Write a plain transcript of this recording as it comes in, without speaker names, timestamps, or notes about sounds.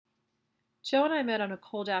Joe and I met on a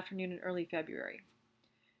cold afternoon in early February.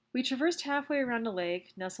 We traversed halfway around a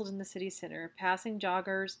lake nestled in the city center, passing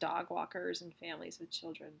joggers, dog walkers, and families with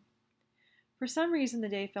children. For some reason, the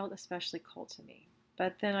day felt especially cold to me.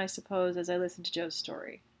 But then, I suppose, as I listened to Joe's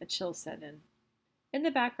story, a chill set in. In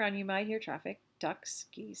the background, you might hear traffic, ducks,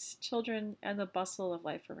 geese, children, and the bustle of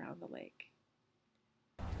life around the lake.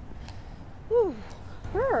 Ooh,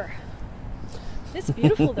 brr. It's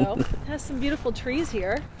beautiful, though. It has some beautiful trees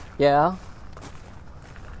here. Yeah.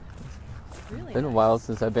 Really Been a nice. while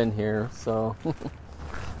since I've been here, so.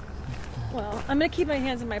 Well, I'm going to keep my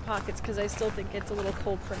hands in my pockets because I still think it's a little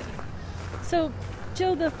cold for me. So,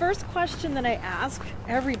 Joe, the first question that I ask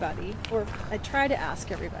everybody, or I try to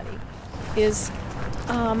ask everybody, is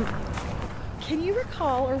can you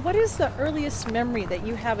recall, or what is the earliest memory that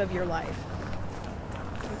you have of your life?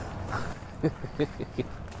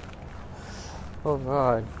 Oh,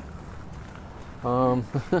 God.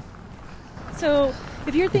 So,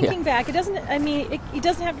 if you're thinking Yeah. back, it doesn't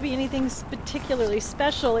have to be anything particularly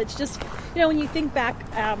special. It's just, when you think back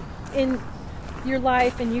in your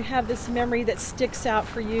life and you have this memory that sticks out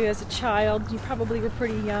for you as a child, you probably were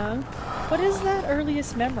pretty young. What is that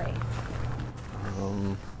earliest memory?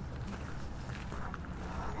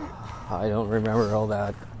 I don't remember all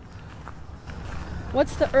that.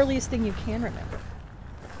 What's the earliest thing you can remember?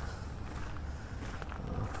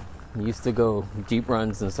 I used to go Jeep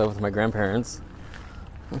runs and stuff with my grandparents.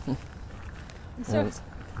 So, And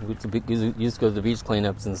we used to go to the beach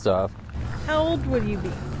cleanups and stuff. how old would you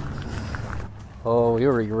be? Oh, we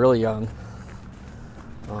were really young.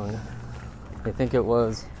 I think it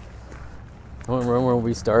was, I don't remember when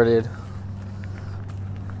we started.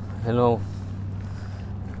 I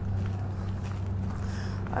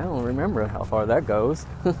don't remember how far that goes.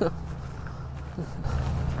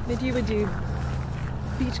 Maybe you would do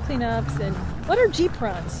beach cleanups and what are Jeep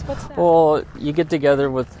runs? What's that? Well, you get together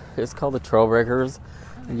with, it's called the Trail Breakers.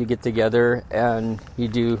 And you get together and you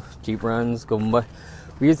do Jeep runs. We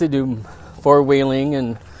used to do four-wheeling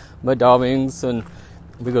and mud daubings, and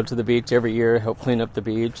we go to the beach every year, help clean up the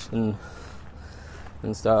beach and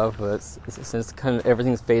stuff. But since kind of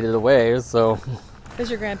everything's faded away, so Because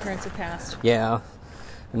your grandparents have passed. yeah.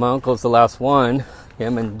 And my uncle's the last one,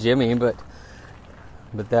 him and Jimmy, but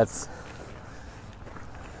that's,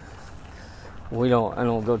 I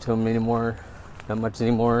don't go to him anymore, not much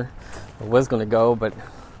anymore. I was going to go, but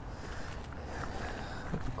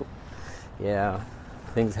yeah,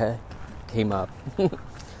 things came up.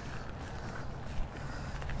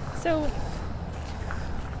 So,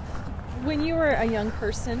 when you were a young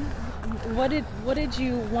person, what did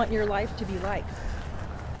you want your life to be like?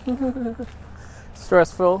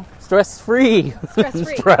 Stressful, stress-free.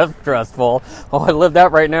 Stress-free. Stressful. Oh, I live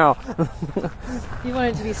that right now. You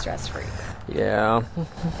wanted to be stress-free. Yeah.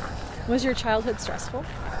 Was your childhood stressful?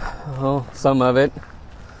 Oh, some of it.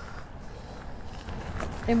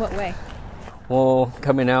 In what way? Well,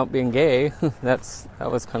 coming out being gay, that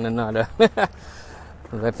was kind of not a.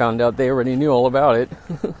 I found out they already knew all about it.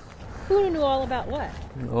 Who knew all about what?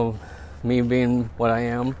 Well, me being what I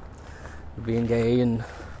am, being gay and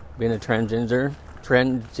being a transgender.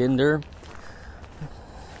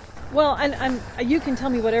 Well, and you can tell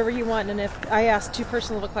me whatever you want, and if I ask too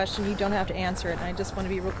personal of a question, you don't have to answer it, and I just want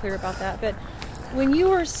to be real clear about that. But when you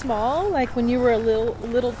were small, like when you were a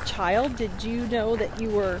little child, did you know that you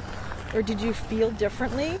were, or did you feel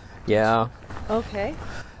differently? Yeah, Okay.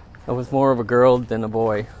 I was more of a girl than a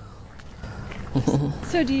boy.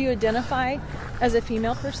 So do you identify as a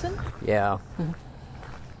female person? Yeah.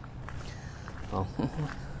 Oh.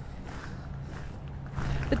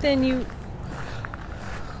 But then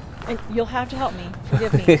and you'll have to help me,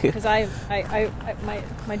 forgive me, because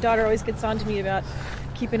my daughter always gets on to me about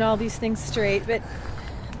keeping all these things straight. But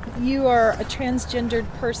you are a transgendered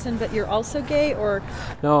person, but you're also gay, or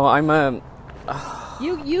No, I'm a.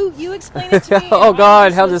 you explain it to me. Oh I'll God,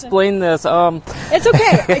 just how to listen. explain this? It's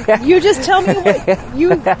okay. You just tell me what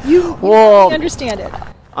you Well, understand it.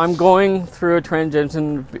 I'm going through a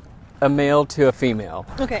transition, a male to a female.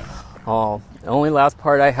 Okay. Oh, the only last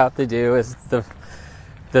part I have to do is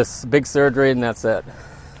this big surgery, and that's it.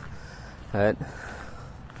 That's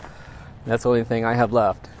the only thing I have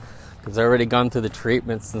left, because I've already gone through the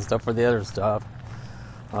treatments and stuff for the other stuff.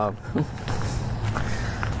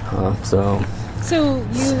 So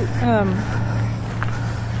you,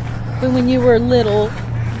 when you were little,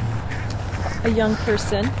 a young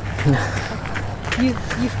person, you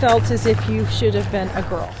felt as if you should have been a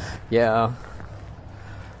girl. Yeah.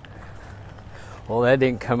 Well, that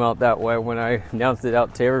didn't come out that way when I announced it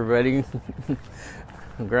out to everybody.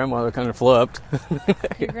 grandmother kind of flipped.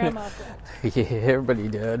 Your grandma flipped. Yeah, everybody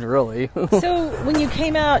did, really. So when you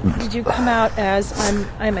came out, did you come out as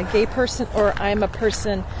I'm a gay person, or I'm a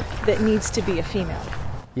person that needs to be a female?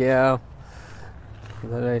 Yeah.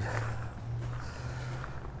 That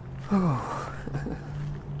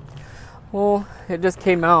well, it just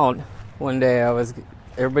came out one day.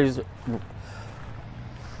 Everybody's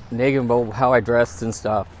nagging about how I dressed and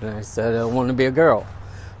stuff, and I said I want to be a girl.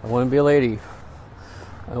 I want to be a lady.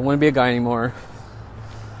 I don't want to be a guy anymore.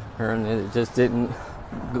 And it just didn't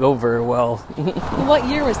go very well. What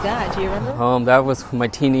year was that? Do you remember? That was my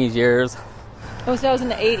teenage years. Oh, so that was in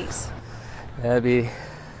the 80s. That'd be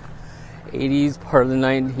 80s, part of the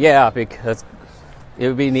 90s. Yeah, because it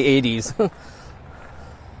would be in the 80s.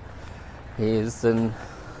 And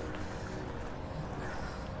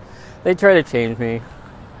they tried to change me. It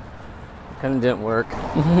kind of didn't work.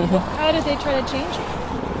 How did they try to change you?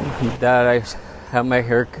 That I had my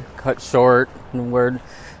hair cut short and wear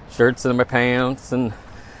shirts in my pants and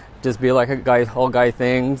just be like a guy, all guy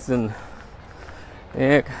things, and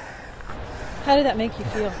How did that make you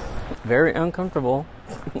feel? very uncomfortable.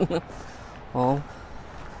 Well,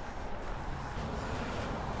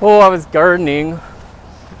 I was gardening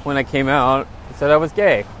when I came out. I said I was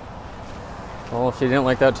gay. Well, she didn't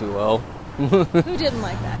like that too well. Who didn't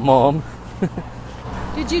like that? Mom.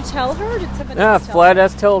 Did you tell her, or did somebody Yeah, else tell flat her?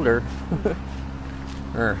 ass told her.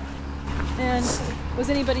 And was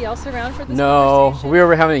anybody else around for this No, conversation? we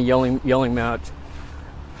were having a yelling match.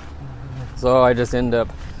 So I just ended up.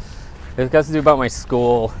 It has to do about my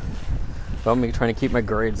school, about me trying to keep my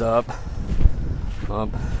grades up.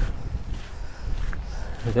 And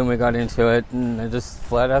then we got into it, and I just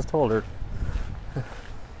flat ass told her.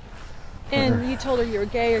 And you told her you were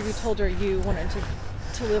gay, or you told her you wanted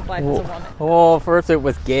to live life as a woman? Well, first it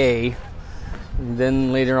was gay. And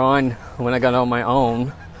then later on, when I got on my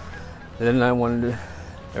own, then I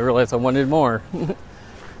realized I wanted more.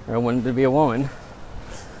 I wanted to be a woman.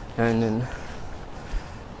 And then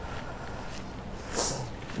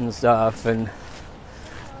and stuff, and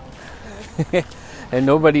and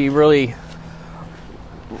nobody really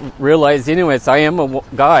realized anyways I am a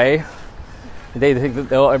guy. They think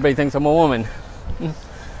that everybody thinks I'm a woman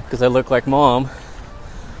because I look like mom.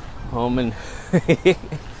 And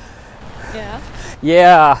Yeah.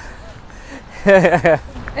 yeah.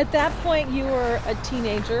 At that point, you were a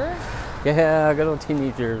teenager. Yeah, good old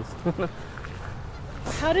teenagers.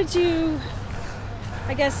 How did you,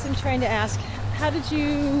 I guess I'm trying to ask, how did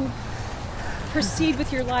you proceed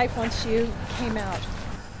with your life once you came out?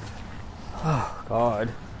 Oh, God.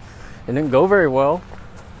 It didn't go very well.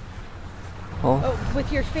 Oh,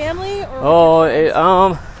 with your family, or? Oh, with your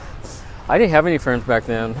friends? I didn't have any friends back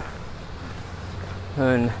then.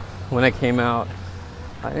 And when I came out,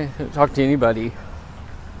 I didn't talk to anybody.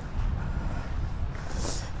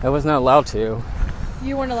 I was not allowed to.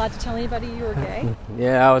 You weren't allowed to tell anybody you were gay?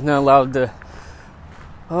 Yeah, I was not allowed to.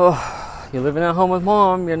 Oh, you're living at home with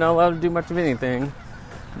mom. You're not allowed to do much of anything.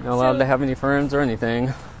 You're not allowed to have any friends or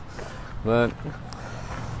anything. But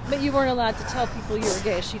you weren't allowed to tell people you were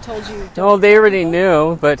gay. She told you. no, they already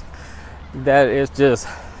knew. But that is just.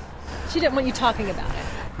 She didn't want you talking about it.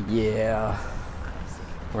 Yeah.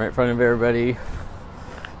 Right in front of everybody.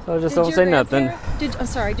 So I just Did don't your say nothing. I'm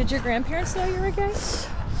sorry. Did your grandparents know you were gay?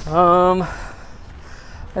 I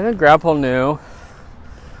think Grandpa knew,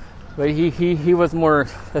 but he was more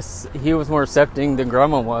accepting than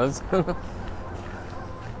Grandma was.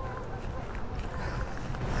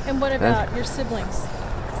 And what about your siblings?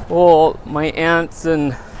 Well, my aunts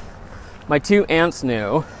and my two aunts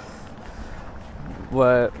knew,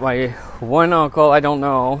 but my one uncle I don't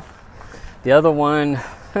know. The other one,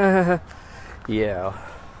 yeah,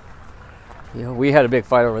 we had a big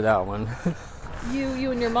fight over that one. You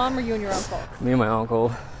and your mom, or you and your uncle? Me and my uncle.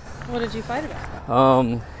 What did you fight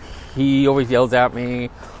about? He always yells at me,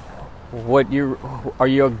 are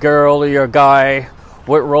you a girl or you're a guy?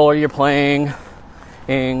 What role are you playing?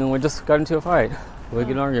 And we just got into a fight. We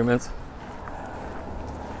get in arguments.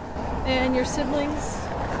 And your siblings?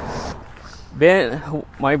 Ben,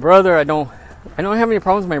 my brother, I don't have any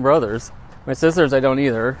problems with my brothers. My sisters, I don't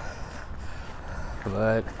either.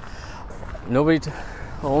 But nobody, the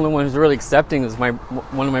only one who's really accepting is one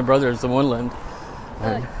of my brothers in Woodland.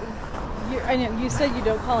 I know you said you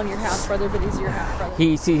don't call him your half brother, but he's your half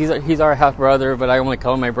brother. He's our half brother, but I only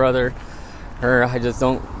call him my brother. I just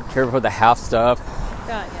don't care for the half stuff.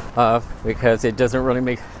 Got ya. Because it doesn't really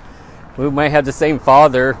make. We might have the same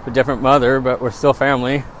father, but different mother, but we're still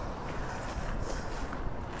family.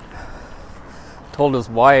 Told his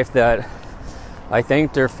wife that I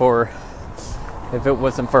thanked her for if it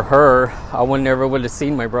wasn't for her, I would never would have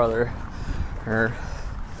seen my brother, her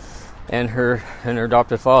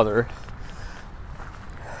adopted father.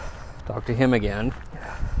 Talk to him again.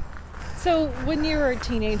 So when you were a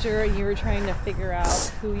teenager and you were trying to figure out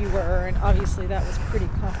who you were, and obviously that was pretty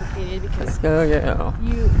complicated because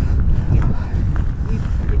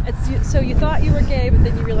so you thought you were gay, but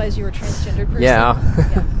then you realized you were a transgendered person. Yeah.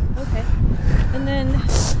 Okay. And then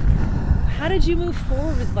how did you move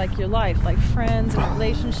forward with like your life, like friends and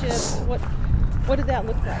relationships? What did that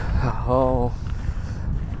look like? Oh,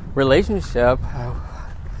 relationship.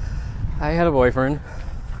 I had a boyfriend,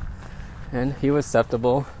 and he was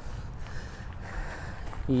acceptable.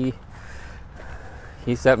 He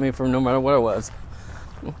set me from no matter what it was.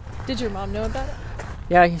 Did your mom know about it?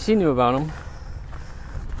 Yeah, she knew about him.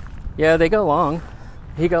 Yeah, they got along.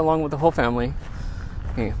 He got along with the whole family.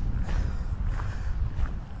 Yeah.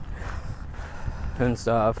 And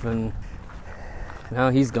stuff, and now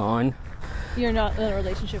he's gone. You're not in a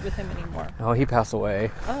relationship with him anymore? Oh, he passed away.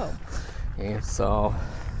 Oh. Yeah, so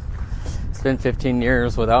it's been 15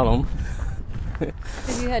 years without him.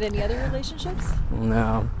 Have you had any other relationships?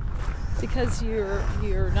 No. Because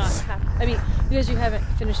you're not happy? I mean, because you haven't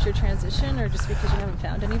finished your transition, or just because you haven't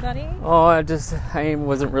found anybody? Oh, I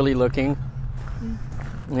wasn't really looking.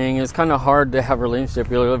 And it's kind of hard to have a relationship.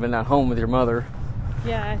 You're living at home with your mother.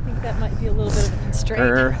 Yeah, I think that might be a little bit of a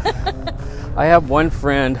constraint. I have one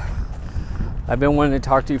friend I've been wanting to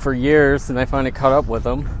talk to for years, and I finally caught up with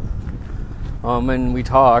him. And we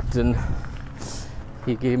talked, and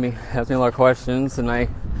he asked me a lot of questions, and I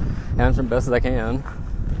answered them best as I can.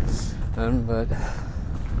 But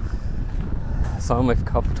I saw him a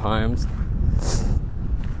couple times,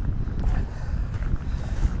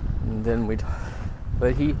 and then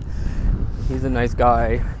but he's a nice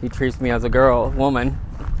guy. He treats me as a woman.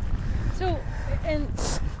 So, and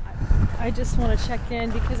I just want to check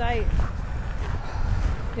in because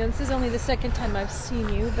this is only the second time I've seen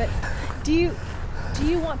you, but do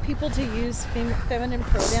you want people to use feminine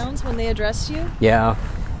pronouns when they address you? Yeah.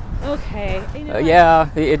 Okay. Yeah,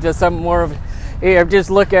 I'm more of,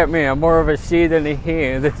 just look at me. I'm more of a she than a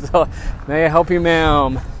he. So, may I help you,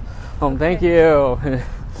 ma'am? Thank you. Okay.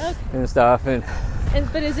 And stuff. But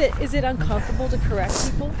is it uncomfortable to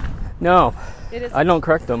correct people? No. It is. I don't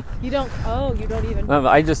correct them. You don't. Oh, you don't even.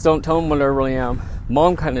 I just don't tell them what I really am.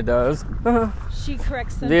 Mom kind of does. She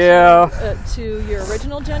corrects them. Yeah. To your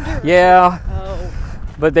original gender. Yeah. Oh.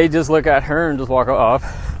 But they just look at her and just walk off.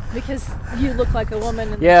 Because you look like a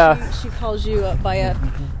woman, and yeah. she calls you by a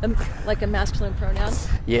masculine pronoun.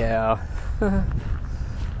 Yeah.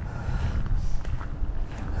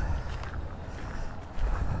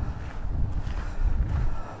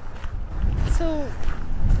 So,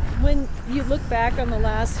 when you look back on the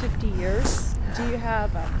last 50 years, do you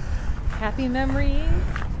have a happy memory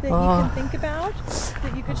that you can think about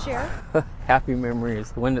that you could share? Happy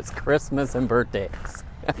memories when it's Christmas and birthdays.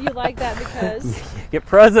 You like that because you get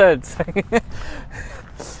presents.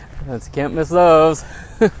 Can't miss those.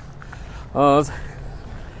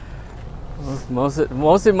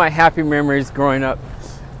 Most of my happy memories growing up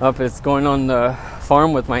is going on the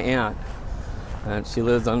farm with my aunt, and she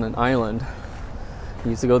lives on an island. I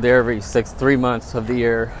used to go there every 3 months of the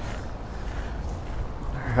year.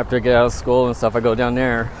 After I get out of school and stuff, I go down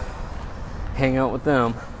there, hang out with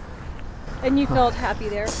them. And you felt happy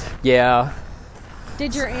there? Yeah.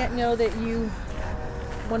 Did your aunt know that you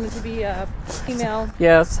wanted to be a female?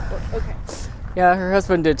 Yes. Okay. Yeah, her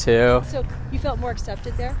husband did too. So you felt more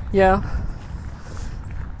accepted there? Yeah.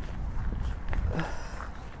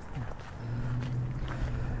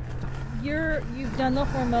 You've done the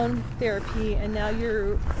hormone therapy, and now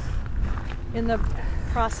you're in the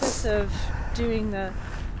process of doing the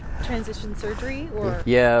transition surgery, or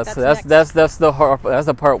yes, that's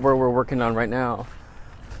the part where we're working on right now.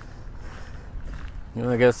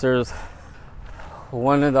 I guess there's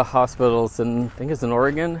one of the hospitals I think it's in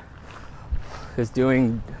Oregon, is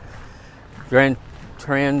doing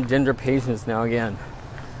transgender patients now again,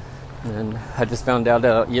 and I just found out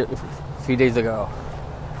a few days ago.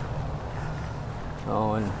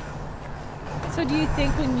 So do you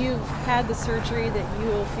think when you've had the surgery that you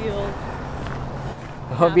will feel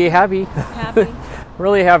I'll be happy. Happy?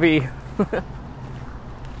 Really happy.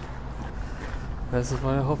 This is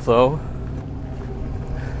what I hope so.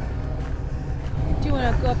 Do you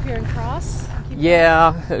want to go up here and cross?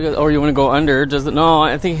 Yeah, or you want to go under? No,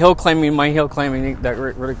 I think my hill climbing that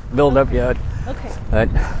build up yet. Okay. But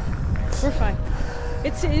we're fine.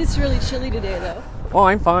 It's really chilly today, though. Oh,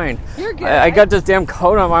 I'm fine. You're good. I got this damn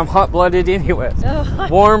coat on. I'm hot-blooded anyway. Oh,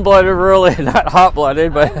 warm-blooded, really, not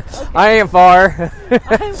hot-blooded, but okay. I ain't far.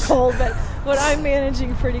 I'm cold, but But I'm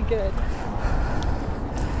managing pretty good.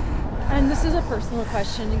 And this is a personal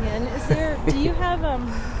question again. Do you have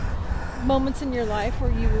moments in your life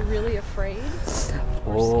where you were really afraid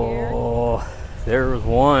or scared? There was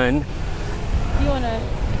one.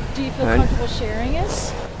 Do you feel comfortable sharing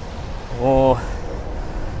it? Well,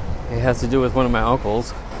 it has to do with one of my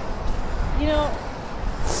uncles.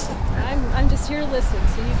 I'm just here to listen,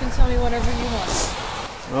 so you can tell me whatever you want.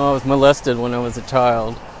 I was molested when I was a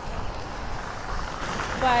child.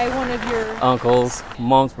 By one of your uncles,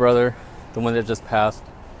 mom's brother, the one that just passed.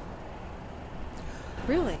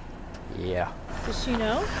 Really? Yeah. Does she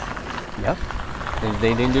know? Yep.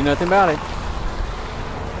 They didn't do nothing about it.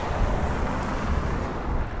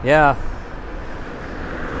 Yeah.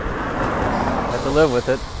 Have to live with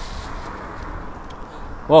it.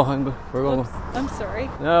 Well, we're going. Oops, I'm sorry.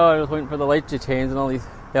 No, I was waiting for the light to change and all these.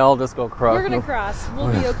 Yeah, I'll just go across. We're going to cross. We'll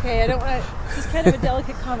be okay. I don't want to. This is kind of a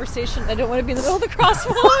delicate conversation. I don't want to be in the middle of the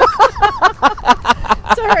crosswalk.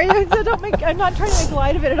 Sorry, I'm not trying to make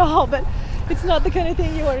light of it at all, but it's not the kind of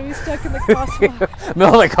thing you want to be stuck in the crosswalk.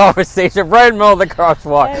 Middle of the conversation, right in the middle of the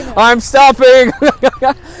crosswalk. I'm stopping.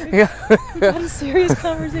 We've had a serious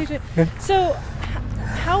conversation. So,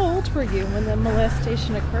 how old were you when the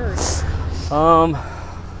molestation occurred? I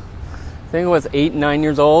think it was 8, 9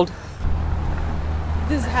 years old.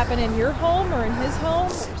 Does it happen in your home or in his home?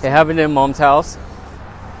 It happened in Mom's house.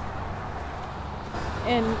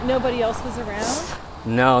 And nobody else was around?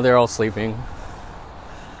 No, they're all sleeping.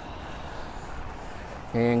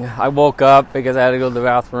 And I woke up because I had to go to the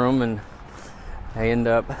bathroom, and I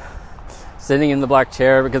ended up sitting in the black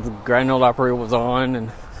chair because the Grand Ole Opry was on, and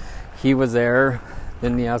he was there.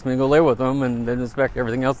 Then he asked me to go lay with him, and didn't expect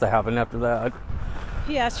everything else to happen after that.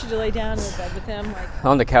 He asked you to lay down in the bed with him?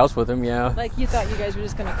 On the couch with him, yeah. Like you thought you guys were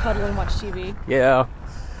just going to cuddle and watch TV? Yeah.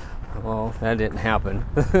 Well, that didn't happen.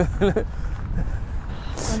 I'm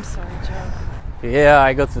sorry, Joe. Yeah,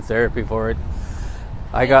 I go through therapy for it.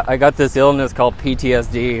 I got this illness called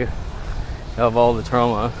PTSD of all the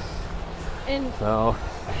trauma. And so,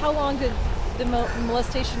 how long did the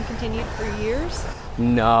molestation continue? For years?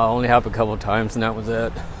 No, only happened a couple of times, and that was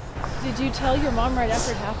it. Did you tell your mom right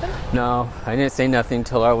after it happened? No, I didn't say nothing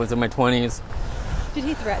until I was in my 20s. Did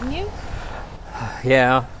he threaten you?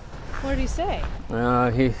 Yeah. What did he say?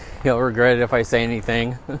 He'll regret it if I say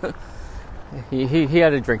anything. he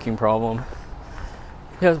had a drinking problem.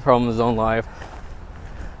 He has a problem in his own life.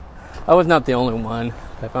 I was not the only one.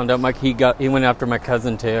 I found out he went after my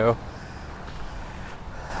cousin too.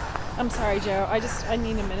 I'm sorry, Joe. I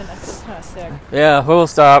need a minute. I feel kind of sick. Yeah, we'll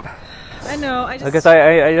stop. I know. I guess I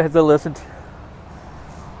had to listen.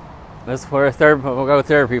 That's what we'll go to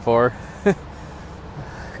therapy for.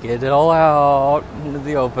 Get it all out into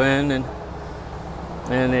the open, and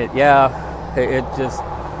it just,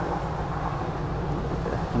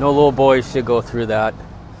 no little boy should go through that.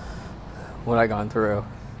 What I gone through.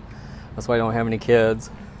 That's why I don't have any kids.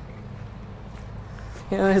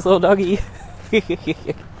 Yeah, his little doggy.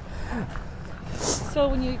 So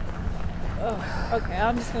when you... Oh, okay,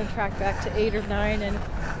 I'm just going to track back to 8 or 9, and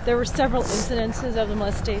there were several incidences of the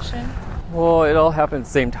molestation? Well, it all happened at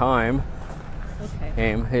the same time.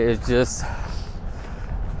 Okay. It's just...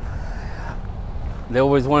 They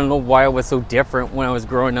always want to know why I was so different when I was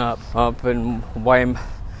growing up, and why I'm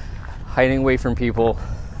hiding away from people.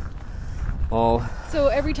 Well... So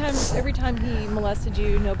every time he molested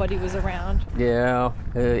you, nobody was around? Yeah.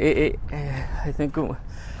 I think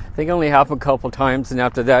it only happened a couple times, and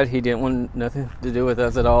after that, he didn't want nothing to do with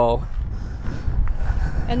us at all.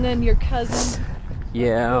 And then your cousin?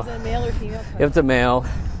 Yeah. Was it a male or female cousin? It was a male.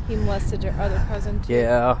 He molested your other cousin too?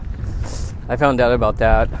 Yeah. I found out about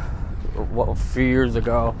that a few years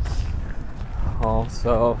ago.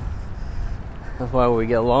 So that's why we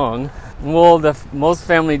get along. Well, most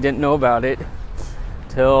family didn't know about it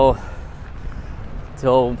till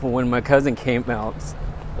when my cousin came out.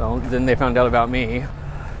 Then they found out about me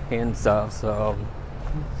and stuff. So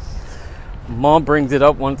Mom brings it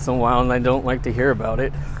up once in a while, and I don't like to hear about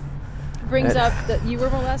it. Brings up that you were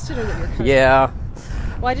molested, or that your cousin? Yeah.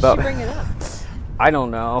 Why did she bring it up? I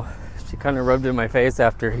don't know. She kind of rubbed it in my face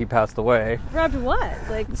after he passed away. Rubbed what?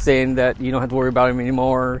 Like saying that you don't have to worry about him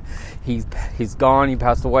anymore. He's gone. He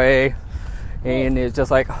passed away, and it's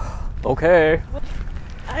just like, okay.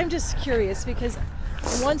 I'm just curious because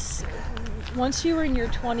once you were in your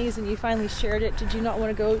 20s and you finally shared it, did you not want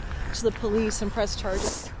to go to the police and press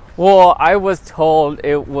charges? Well, I was told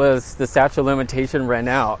it was the statute of limitation ran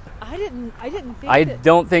out. I didn't think I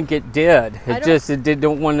don't think it did. It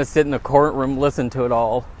didn't want to sit in the courtroom, listen to it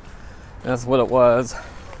all. That's what it was.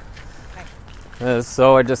 Okay.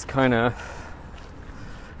 So I just kind of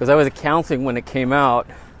because I was in counseling when it came out.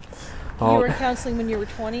 You were in counseling when you were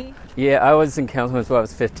 20? Yeah, I was in counseling until I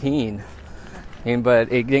was 15.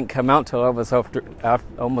 But it didn't come out till I was after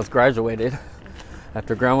almost graduated,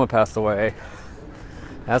 after Grandma passed away.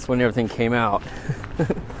 That's when everything came out.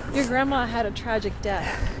 Your grandma had a tragic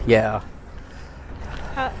death. Yeah.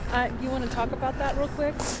 You want to talk about that real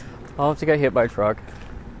quick? Oh, she got hit by a truck.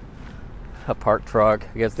 A parked truck.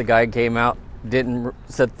 I guess the guy came out, didn't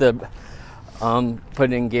set the,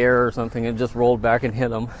 put it in gear or something, and just rolled back and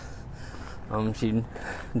hit him. She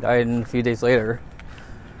died a few days later.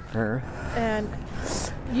 And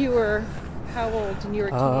you were how old? And you were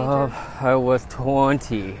a teenager? I was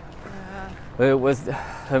 20. It was,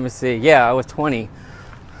 let me see, yeah, I was 20.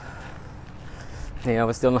 Yeah, I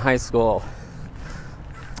was still in high school.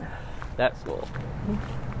 That school.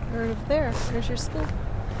 Right up there. There's your school.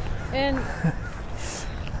 And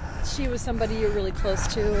she was somebody you're really close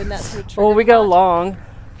to, and that's what triggered. Oh, we got along.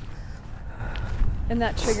 And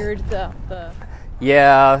that triggered the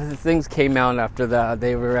Yeah, things came out after that.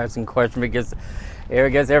 They were asking questions because I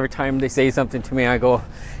guess every time they say something to me, I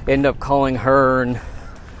end up calling her, and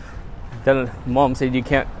then Mom said you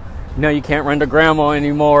can't run to Grandma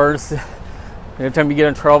anymore. So every time you get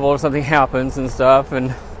in trouble or something happens and stuff,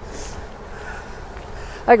 and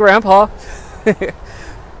hi, Grandpa.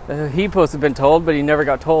 He supposed to have been told, but he never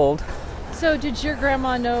got told. So did your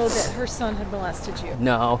grandma know that her son had molested you?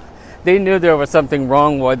 No. They knew there was something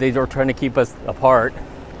wrong while they were trying to keep us apart.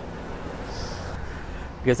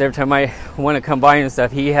 Because every time I want to come by and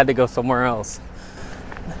stuff, he had to go somewhere else.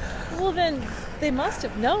 Well, then they must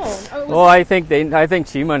have known. Well, I think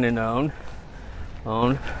she might have known.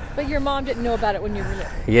 But your mom didn't know about it when you were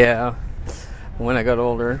little. Yeah, when I got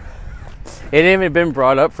older. It hadn't even been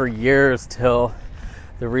brought up for years till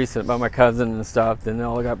the recent about my cousin and stuff. Then it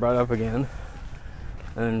all got brought up again.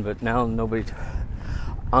 But now nobody.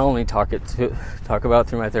 I only talk about it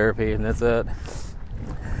through my therapy, and that's it.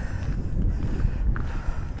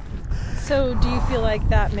 So do you feel like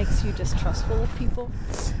that makes you distrustful of people?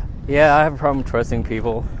 Yeah, I have a problem trusting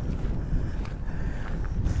people.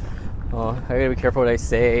 I gotta be careful what I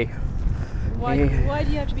say. Why do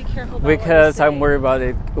you have to be careful about Because what you say? I'm worried about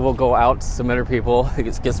it will go out to some other people. It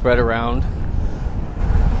gets spread around.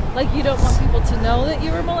 Like you don't want people to know that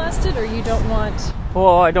you were molested, or you don't want...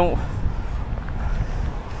 Well, I don't...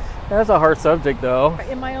 That's a hard subject, though.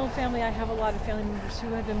 In my own family, I have a lot of family members who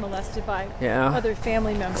have been molested by Yeah. other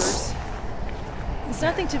family members. It's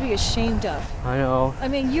nothing to be ashamed of. I know. I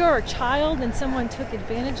mean, you're a child and someone took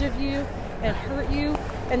advantage of you and hurt you,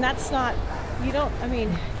 and that's not, you don't, I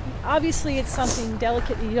mean, obviously it's something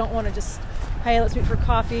delicate that you don't want to just, hey, let's meet for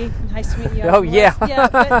coffee, nice to meet you. Oh, yeah. Yeah,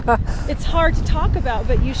 but it's hard to talk about,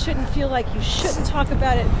 but you shouldn't feel like you shouldn't talk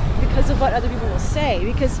about it because of what other people will say,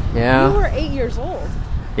 because Yeah. you were 8 years old.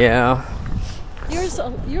 Yeah. You're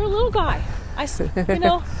a little guy.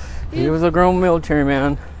 He was a grown military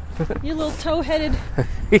man. You little toe-headed,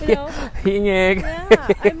 you know.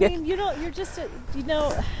 Yeah, I mean, you're just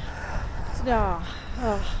no.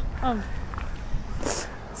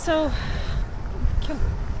 So,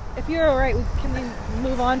 if you're all right, can we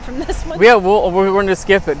move on from this one? Yeah, we're going to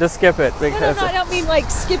skip it. Just skip it. Because No, I don't mean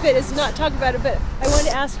like skip it as not talk about it, but I wanted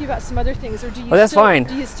to ask you about some other things, or do you that's fine.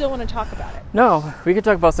 Do you still want to talk about it? No, we could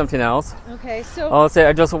talk about something else. Okay, so... I'll say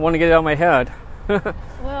I just want to get it out of my head.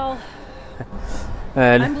 Well...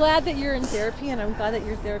 And I'm glad that you're in therapy, and I'm glad that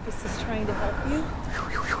your therapist is trying to help you.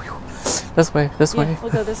 This way. We'll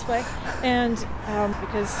go this way. And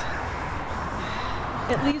because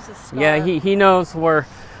it leaves a scar. Yeah, he knows where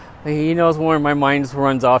my mind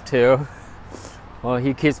runs off to. Well,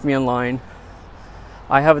 he keeps me in line.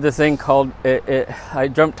 I have this thing called I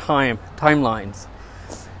jump timelines,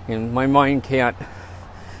 and my mind can't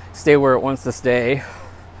stay where it wants to stay.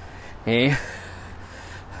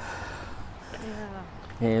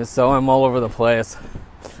 And so I'm all over the place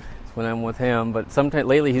when I'm with him. But sometimes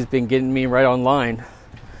lately he's been getting me right online.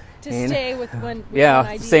 To stay with one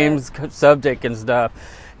idea. Same subject and stuff.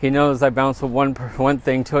 He knows I bounce from one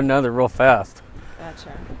thing to another real fast.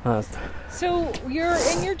 Gotcha. So you're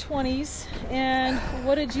in your 20s, and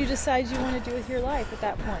what did you decide you want to do with your life at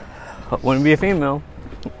that point? I want to be a female.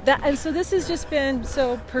 And so this has just been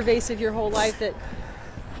so pervasive your whole life that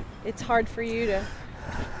it's hard for you to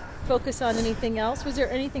focus on anything else. Was there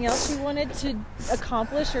anything else you wanted to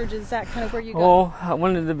accomplish, or is that kind of where you got? Oh, I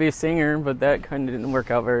wanted to be a singer, but that kind of didn't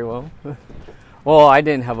work out very well. Well, I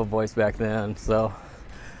didn't have a voice back then, so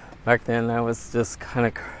back then I was just kind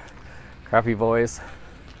of crappy voice.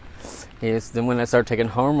 Yes, then when I started taking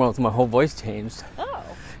hormones, my whole voice changed. Oh.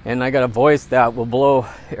 And I got a voice that will blow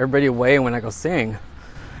everybody away when I go sing.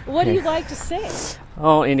 What do you like to sing?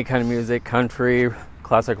 Oh, any kind of music, country,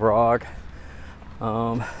 classic rock,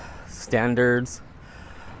 standards.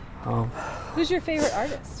 Who's your favorite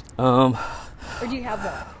artist? Or do you have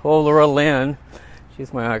one? Oh, Loretta Lynn.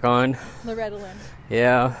 She's my icon. Loretta Lynn.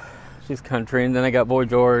 Yeah, she's country. And then I got Boy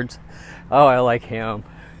George. Oh, I like him.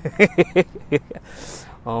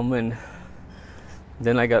 And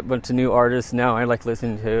then I got a bunch of new artists now I like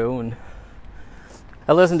listening to, and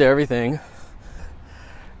I listen to everything.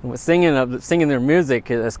 With singing their music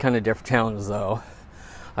is kind of different challenges though.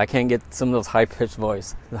 I can't get some of those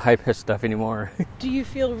the high pitched stuff anymore. Do you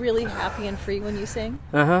feel really happy and free when you sing?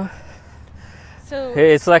 So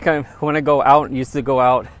it's like when I go out, used to go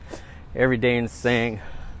out every day and sing.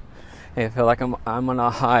 And I feel like I'm on a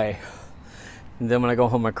high. And then when I go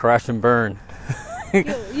home, I crash and burn. you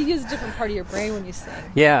use a different part of your brain when you sing.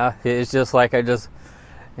 Yeah, it's just like and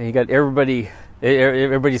you got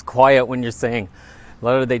everybody's quiet when you're singing. The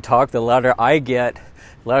louder they talk, the louder I get,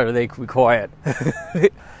 the louder they be quiet.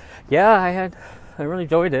 Yeah, I really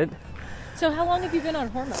enjoyed it. So how long have you been on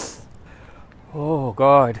hormones? Oh,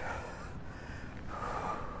 God.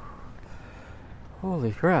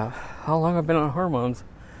 Holy crap. How long have I been on hormones?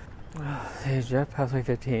 Jeff passed away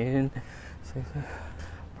 15, 16,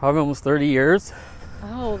 probably almost 30 years.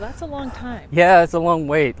 Oh, that's a long time. Yeah, it's a long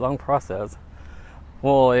wait, long process.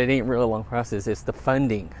 Well, it ain't really a long process. It's the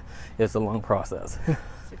funding. It's a long process.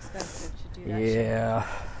 It's expensive to do that. Yeah.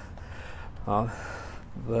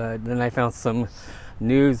 But then I found some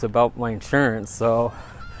news about my insurance, so...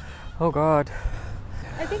 Oh, God.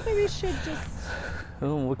 I think maybe you should just...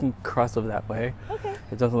 Oh, we can cross over that way. Okay.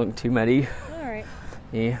 It doesn't look too muddy. All right.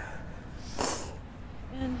 Yeah.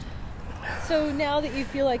 And so now that you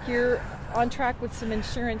feel like you're on track with some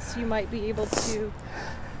insurance, you might be able to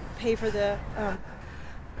pay for the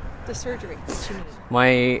surgery that you need. My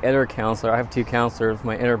editor counselor, I have 2 counselors.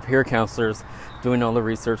 My editor peer counselor's doing all the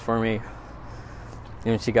research for me.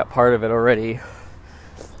 And she got part of it already.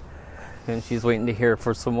 And she's waiting to hear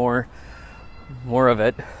for some more of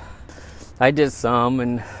it. I did some,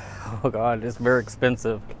 and oh God, it's very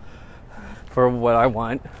expensive for what I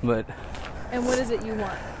want. But and what is it you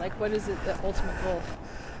want? Like, what is it the ultimate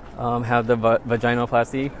goal? Have the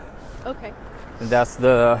vaginoplasty. Okay. And that's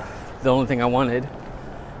the only thing I wanted.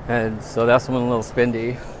 And so that's one a little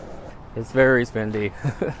spendy. It's very spendy.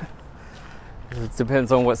 It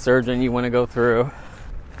depends on what surgeon you want to go through.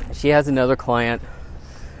 She has another client.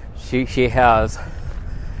 She has,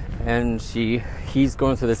 and he's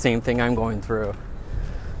going through the same thing I'm going through.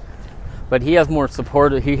 But he has more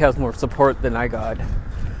support. He has more support than I got.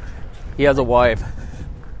 He has a wife.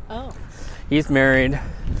 Oh. He's married,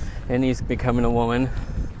 and he's becoming a woman,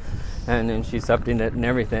 and then she's accepting it and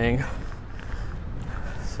everything.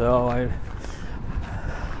 So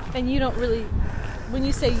And you don't really, when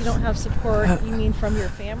you say you don't have support, you mean from your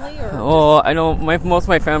family, or? Oh, I don't. Most of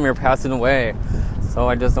my family are passing away, so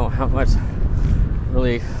I just don't have much.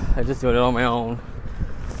 Really, I just do it on my own.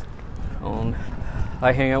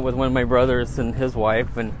 I hang out with one of my brothers and his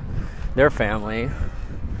wife and their family.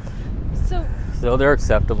 So they're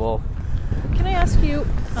acceptable. Can I ask you?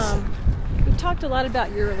 We've talked a lot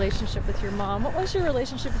about your relationship with your mom. What was your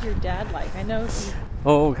relationship with your dad like? I know he...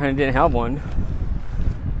 Oh, kind of didn't have one.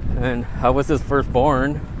 And I was his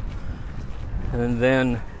firstborn. And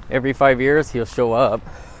then every 5 years he'll show up.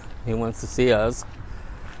 He wants to see us.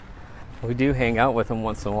 We do hang out with him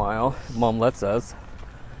once in a while. Mom lets us.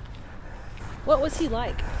 What was he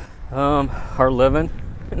like? Hard living.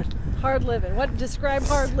 Hard living. Describe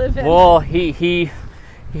hard living? Well, he's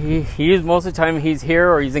most of the time he's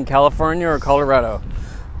here or he's in California or Colorado.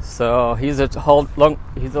 So he's a truck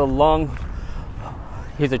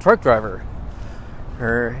driver.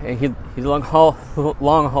 And he's long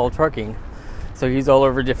haul trucking. So he's all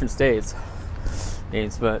over different states.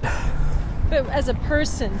 But as a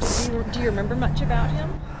person, do you remember much about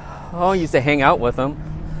him? Oh, I used to hang out with him.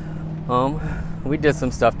 We did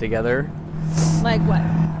some stuff together. Like what?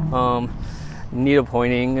 Needle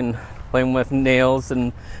pointing and playing with nails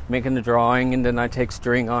and making the drawing, and then I take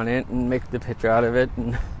string on it and make the picture out of it.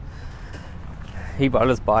 And he bought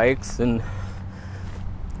us bikes and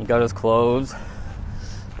he got us clothes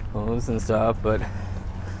and stuff. But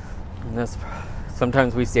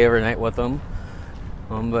sometimes we stay overnight with him.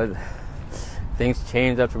 But things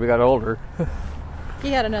changed after we got older. He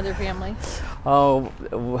had another family. Oh,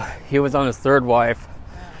 he was on his third wife.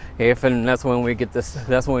 Wow. And that's when we get this.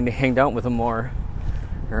 That's when we hanged out with him more,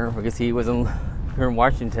 because he was here in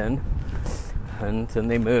Washington, and then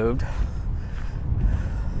they moved.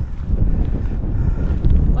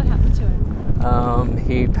 What happened to him?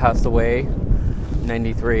 He passed away in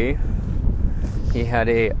 '93, He had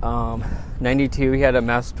a 92. He had a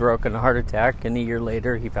mass stroke and a heart attack, and a year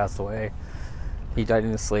later he passed away. He died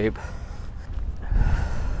in his sleep.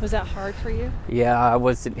 Was that hard for you? Yeah, I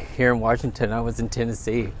wasn't here in Washington. I was in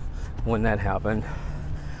Tennessee when that happened.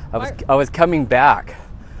 I was coming back.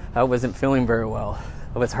 I wasn't feeling very well.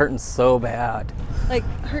 I was hurting so bad. Like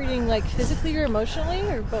hurting like physically or emotionally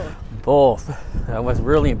or both? Both. I was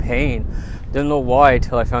really in pain. Didn't know why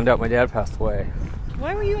until I found out my dad passed away.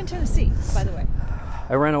 Why were you in Tennessee, by the way?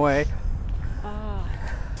 I ran away.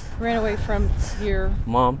 Ran away from your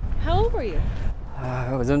mom. How old were you?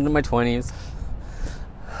 I was in my 20s.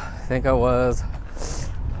 I think I was.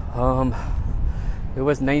 It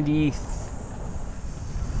was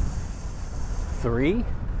 93.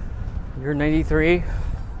 You're 93. I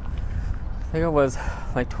think I was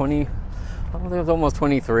like 20. I think I was almost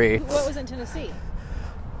 23. What was in Tennessee?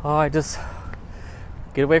 Oh, I just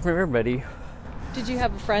get away from everybody. Did you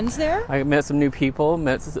have friends there? I met some new people,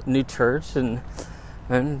 met a new church, and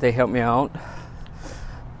they helped me out.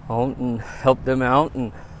 And helped them out,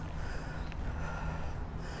 and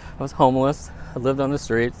I was homeless. I lived on the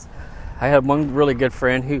streets. I had one really good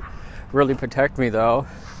friend who really protected me, though.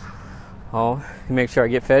 He makes sure I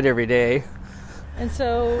get fed every day. And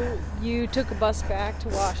so you took a bus back to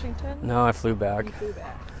Washington? No, I flew back. You flew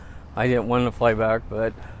back. I didn't want to fly back,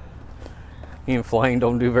 but even flying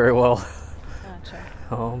don't do very well. Gotcha.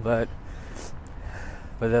 But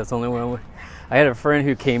that's the only one. I had a friend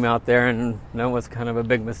who came out there, and that was kind of a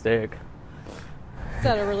big mistake. Is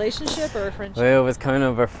that a relationship or a friendship? Well, it was kind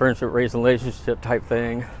of a friendship relationship type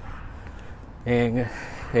thing, and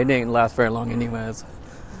it didn't last very long anyways.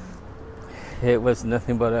 It was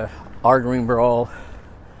nothing but a arguing brawl.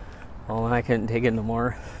 And I couldn't take it no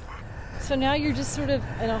more. So now you're just sort of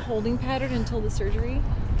in a holding pattern until the surgery?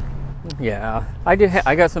 Yeah, I did.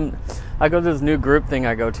 I go to this new group thing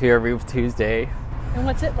I go to every Tuesday. And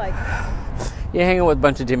what's it like? You hang out with a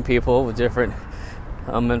bunch of different people with different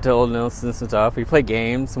mental illnesses and stuff. We play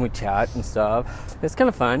games and we chat and stuff. It's kind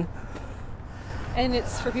of fun. And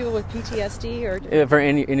it's for people with PTSD or for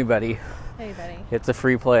anybody. Anybody. It's a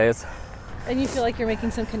free place. And you feel like you're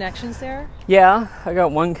making some connections there? Yeah, I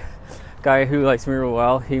got one guy who likes me real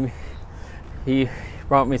well. He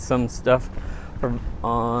brought me some stuff from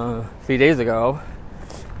a few days ago.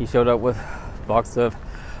 He showed up with a box of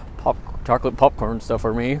chocolate popcorn stuff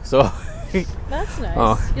for me. So. That's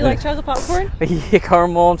nice. You like chocolate popcorn? Yeah,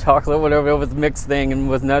 caramel, chocolate, whatever. It was mixed thing and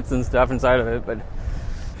with nuts and stuff inside of it. But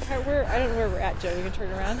I don't know where we're at, Joe. You can turn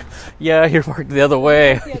around. Yeah, you work the other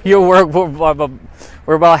way.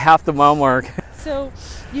 We're about half the mile mark. So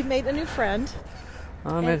you've made a new friend.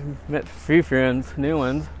 I met a few friends, new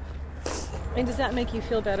ones. And does that make you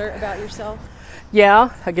feel better about yourself?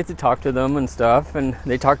 Yeah, I get to talk to them and stuff, and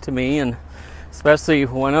they talk to me, and especially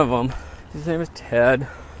one of them. His name is Ted.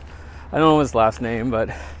 I don't know his last name, but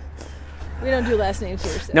we don't do last names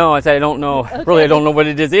here. So. No, I don't know. Okay. Really, I don't know what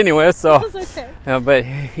it is anyway. So, that's okay. But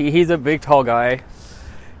he's a big, tall guy,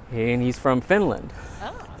 and he's from Finland.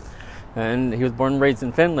 Oh. And he was born and raised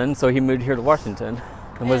in Finland, so he moved here to Washington,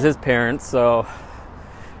 and was his parents. So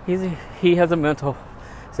he has a mental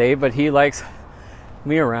state, but he likes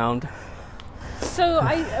me around. So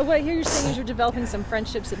what I hear you saying is you're developing some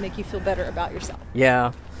friendships that make you feel better about yourself.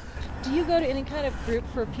 Yeah. Do you go to any kind of group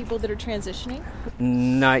for people that are transitioning?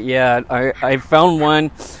 Not yet. I found one,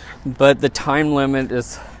 but the time limit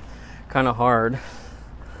is kind of hard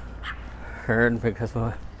because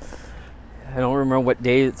I don't remember what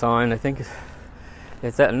day it's on. I think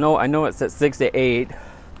it's at I know it's at 6 to 8,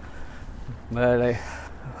 but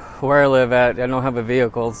where I live at, I don't have a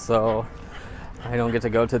vehicle, so I don't get to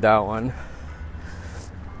go to that one.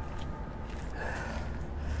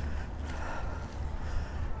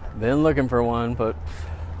 Been looking for one, but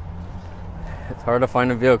it's hard to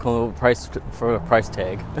find a vehicle for a price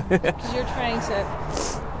tag. Because you're trying to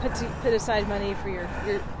put aside money for your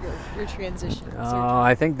transition.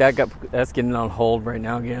 I think that's getting on hold right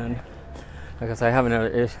now again, because I have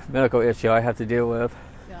a medical issue I have to deal with.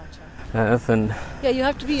 Gotcha. Yeah, you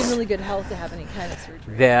have to be in really good health to have any kind of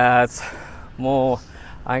surgery.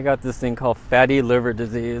 I got this thing called fatty liver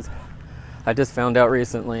disease. I just found out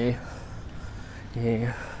recently.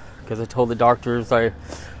 Yeah. Because I told the doctors I've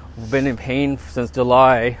been in pain since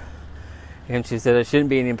July, and she said I shouldn't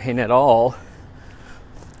be in pain at all.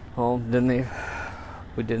 Well, then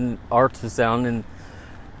we did an ultrasound and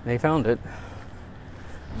they found it.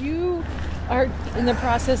 You are in the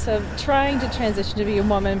process of trying to transition to be a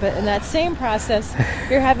woman, but in that same process,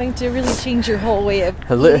 you're having to really change your whole way of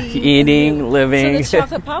eating, living. So the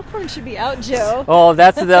chocolate popcorn should be out, Joe. Oh,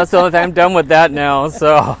 that's the only thing. I'm done with that now.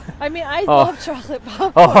 So. I mean, I Oh. love chocolate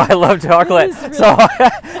popcorn. Oh, I love chocolate. This is really- So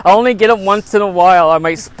I only get it once in a while. I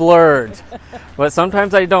might splurge, but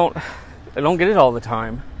sometimes I don't. I don't get it all the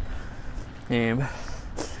time. And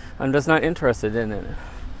I'm just not interested in it.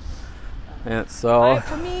 And so,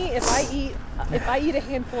 For me, if I eat a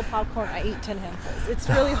handful of popcorn, I eat 10 handfuls. It's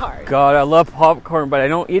really hard. God, I love popcorn, but I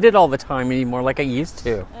don't eat it all the time anymore like I used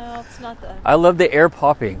to. No, it's not the. I love the air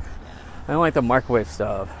popping. I don't like the microwave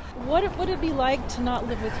stuff. What would it be like to not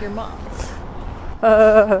live with your mom?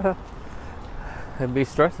 It'd be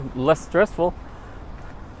less stressful.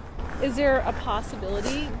 Is there a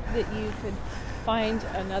possibility that you could find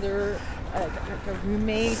another a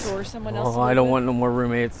roommate or someone else? Oh, I don't want no more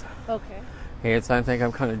roommates. Okay. Yes, I think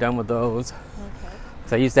I'm kind of done with those. Okay.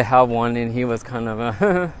 So I used to have one, and he was kind of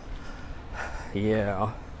a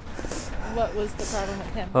yeah. What was the problem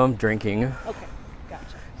with him? Drinking, Okay,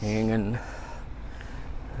 gotcha. and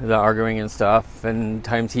the arguing and stuff, and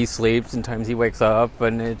times he sleeps and times he wakes up,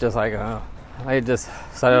 and it just like I just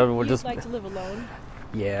decided we'll You'd just like to live alone?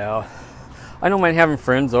 yeah. I don't mind having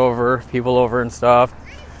friends over, people over and stuff,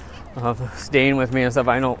 staying with me and stuff.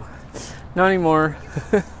 I don't, not anymore.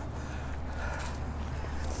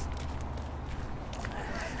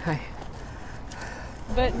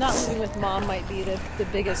 But not living with mom might be the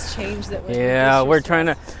biggest change that would. Yeah, reduce we're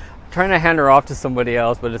your trying to hand her off to somebody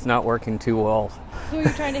else, but it's not working too well. stress. Who are you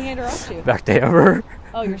trying to hand her off to? Back to Amber.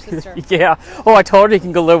 Oh, your sister. Yeah. Oh, I told her he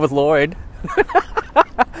can go live with Lloyd.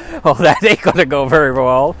 Oh, that ain't gonna go very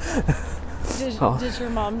well. Does your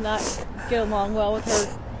mom not get along well with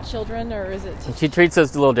her children, or is it She treats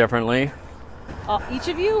us a little differently. each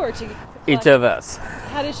of you, or to Each of us.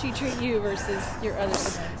 How does she treat you versus your other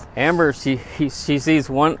siblings? Amber, she sees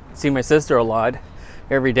my sister a lot,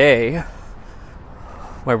 every day.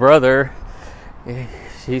 My brother,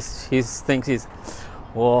 he thinks he's,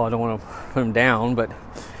 well, I don't want to put him down, but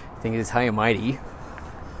I think he's high and mighty.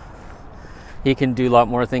 He can do a lot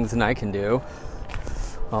more things than I can do.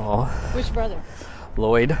 Oh, Which brother?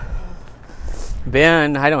 Lloyd.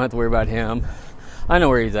 Ben, I don't have to worry about him. I know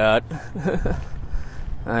where he's at.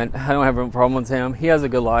 I don't have a problem with him. He has a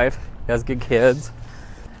good life. He has good kids.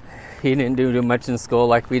 He didn't do too much in school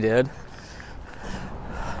like we did.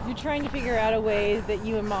 You're trying to figure out a way that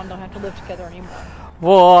you and mom don't have to live together anymore.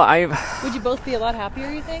 Well, Would you both be a lot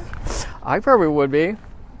happier, you think? I probably would be.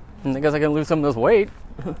 And I guess I can lose some of this weight.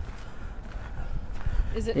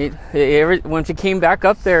 Is it? When she came back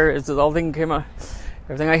up there, it's all thing came out.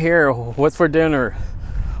 Everything I hear, what's for dinner?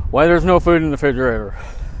 Why there's no food in the refrigerator?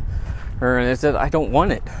 And I said, I don't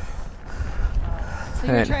want it. So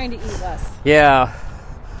you're trying to eat less. Yeah.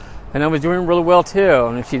 And I was doing really well too,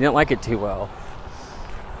 and she didn't like it too well.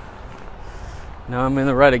 Now I'm in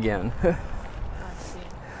the rut again. I see.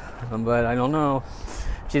 But I don't know.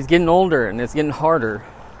 She's getting older, and it's getting harder.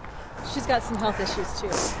 She's got some health issues too.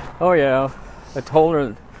 Oh yeah. I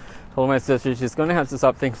told my sister she's going to have to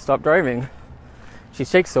stop driving. She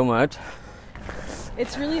shakes so much.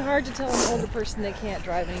 It's really hard to tell an older person they can't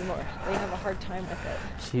drive anymore. They have a hard time with it.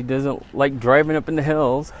 She doesn't like driving up in the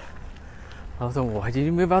hills. I was like, why did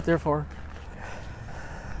you move out there for?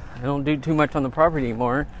 I don't do too much on the property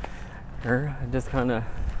anymore. Or I just kind of,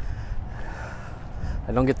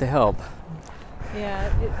 I don't get the help. Yeah,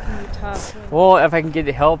 it can be tough. Well, if I can get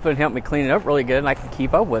help and help me clean it up really good, I can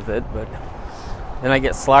keep up with it. But then I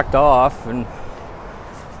get slacked off, and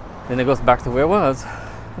then it goes back to the way it was.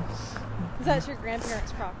 Is that your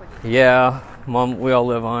grandparents' property? Yeah, Mom, we all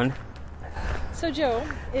live on. So, Joe,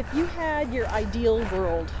 if you had your ideal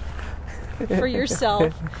world for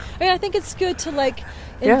yourself, I mean, I think it's good to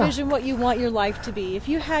envision what you want your life to be. If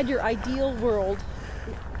you had your ideal world,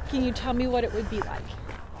 can you tell me what it would be like?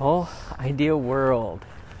 Oh, ideal world.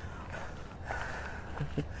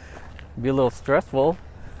 Be a little stressful.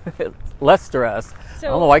 Less stress. So,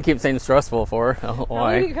 I don't know why I keep saying stressful for. I don't know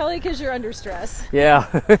why. Probably because you're under stress. Yeah.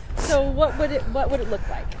 So what would it look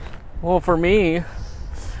like? Well, for me,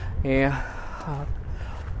 yeah,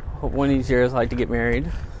 one of these years I'd like to get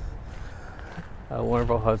married. A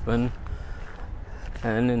wonderful husband,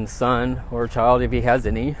 and then son or child if he has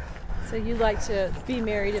any. So you like to be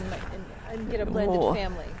married and get a blended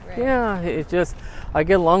family, right? Yeah, it's just I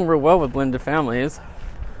get along real well with blended families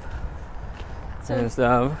and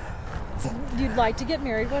stuff. You'd like to get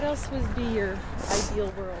married. What else would be your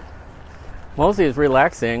ideal world? Mostly it's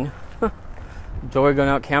relaxing. Enjoy going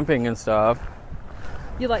out camping and stuff.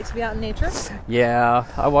 You like to be out in nature? Yeah,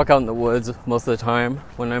 I walk out in the woods most of the time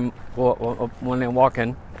when I'm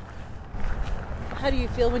walking. How do you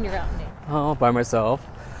feel when you're out in nature? Oh, by myself.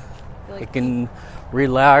 Like, I can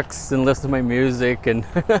relax and listen to my music, and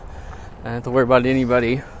I don't have to worry about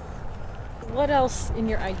anybody. What else in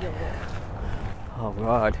your ideal world? Oh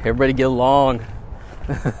God, everybody get along.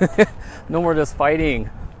 No more just fighting.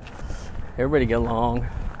 Everybody get along.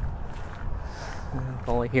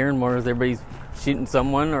 All I hear more is everybody's shooting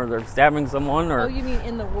someone or they're stabbing someone or. Oh, you mean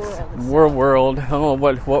in the world itself. World. I don't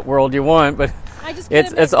know what world you want, but I just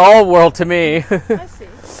it's all world to me. I see.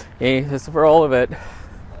 It's for all of it.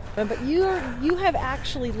 But you have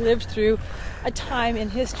actually lived through a time in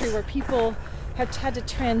history where people have had to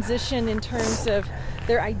transition in terms of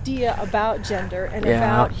their idea about gender and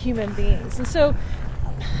about human beings, and so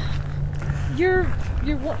you're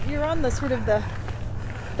on the sort of the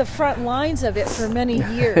front lines of it for many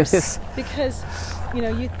years because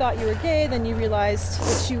you thought you were gay, then you realized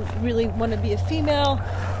that you really want to be a female,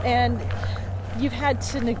 and you've had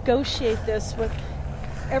to negotiate this with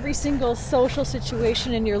every single social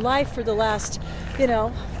situation in your life for the last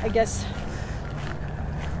I guess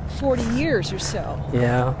 40 years or so.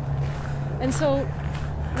 Yeah. And so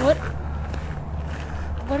what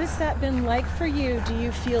has that been like for you? Do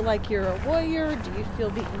you feel like you're a warrior? Do you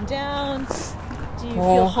feel beaten down? Do you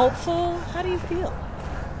feel hopeful? How do you feel?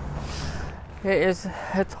 It's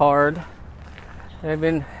hard.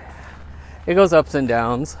 It goes ups and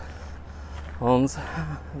downs.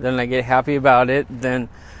 Then I get happy about it. Then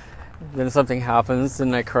something happens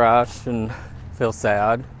and I crash and feel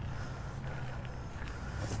sad.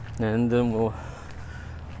 And then we'll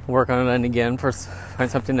work on it again,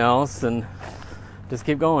 find something else and just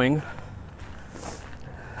keep going.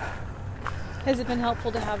 Has it been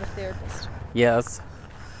helpful to have a therapist? Yes,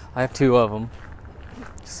 I have 2 of them.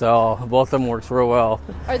 So both of them works real well.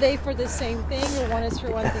 Are they for the same thing, or one is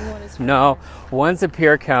for one thing, one is for No, another? One's a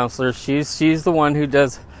peer counselor. She's the one who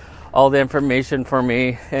does all the information for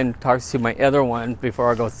me and talks to my other one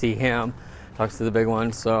before I go see him. Talks to the big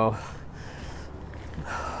one. So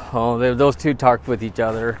those 2 talk with each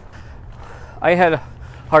other. I had a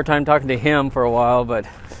hard time talking to him for a while, but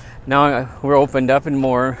now we're opened up and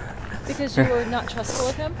more. Because you were not trustful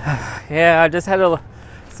of him? Yeah, I just had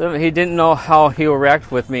he didn't know how he would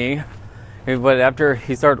react with me. But after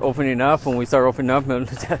he started opening up, when we started opening up,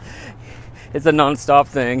 it's a non-stop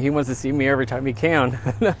thing. He wants to see me every time he can.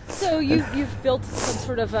 So you've built some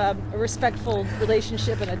sort of a respectful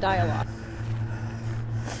relationship and a dialogue.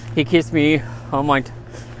 He keeps me on my...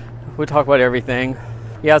 We talk about everything.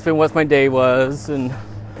 He asked me what my day was and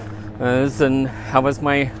how was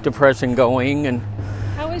my depression going. And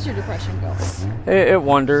how is your depression going? It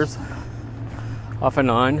wanders off and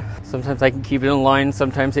on. Sometimes I can keep it in line.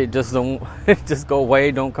 Sometimes it just just go away,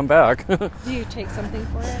 don't come back. Do you take something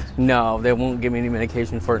for it? No, they won't give me any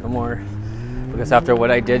medication for it no more. Because after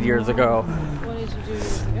what I did years ago. What did you do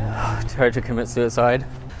years ago? I tried to commit suicide.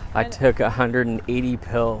 I took 180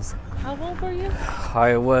 pills. How old were you?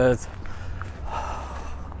 I was...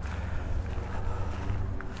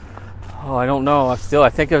 I don't know. I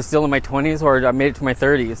think I was still in my 20s, or I made it to my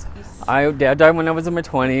 30s. Dad died when I was in my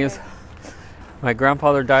 20s. Okay. My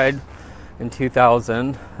grandfather died in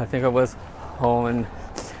 2000. I think I was home, and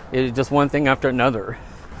it was just one thing after another.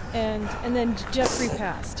 And then Jeffrey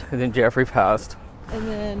passed. And then Jeffrey passed. And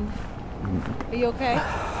then, are you okay?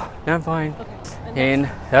 Yeah, I'm fine. Okay. And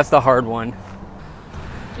that's the hard one.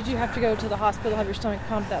 Did you have to go to the hospital, have your stomach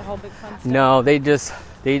pumped, that whole big fun stuff? No,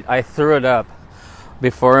 I threw it up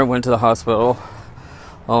before I went to the hospital.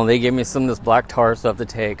 They gave me some of this black tar stuff to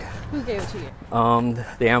take. Who gave it to you?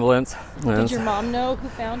 The ambulance. Did your mom know who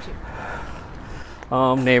found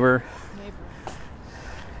you? Neighbor.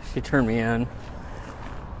 She turned me in.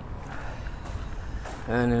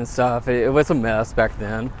 And stuff. It was a mess back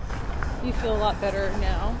then. You feel a lot better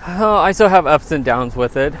now? I still have ups and downs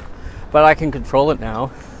with it, but I can control it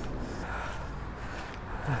now.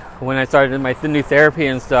 When I started my new therapy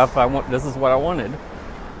and stuff, this is what I wanted.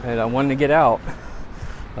 And I wanted to get out.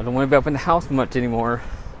 I don't want to be up in the house much anymore.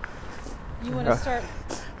 You want to start...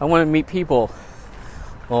 I want to meet people.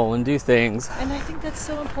 And do things. And I think that's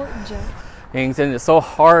so important, Joe. And it's so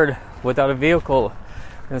hard without a vehicle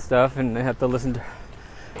and stuff, and I have to listen to...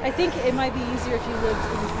 I think it might be easier if you lived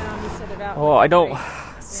in town instead of out. I don't...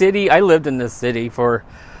 City, I lived in this city for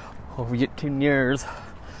over 10 years.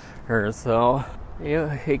 So,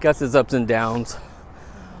 yeah, it got its ups and downs.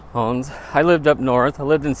 I lived up north. I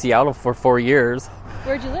lived in Seattle for 4 years.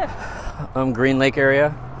 Where'd you live? Green Lake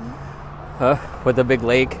area. With a big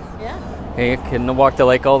lake. Yeah. And you can walk the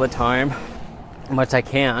lake all the time. Much I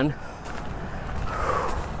can.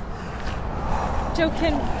 Joe,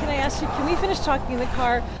 can I ask you, can we finish talking in the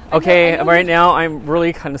car? Okay, right now I'm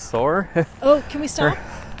really kind of sore. Oh, can we stop?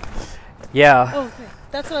 Yeah. Oh, okay.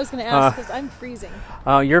 That's what I was going to ask, because I'm freezing.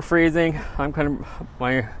 You're freezing. I'm kind of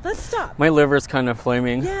Let's stop. My liver's kind of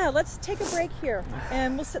flaming. Yeah, let's take a break here,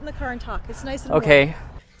 and we'll sit in the car and talk. It's nice and warm. Okay.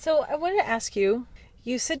 So I wanted to ask you.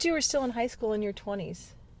 You said you were still in high school in your 20s.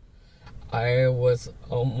 I was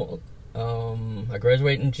almost. I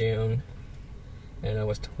graduated in June, and I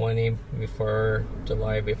was 20 before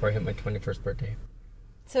July, before I hit my 21st birthday.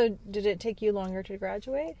 So did it take you longer to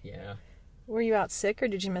graduate? Yeah. Were you out sick, or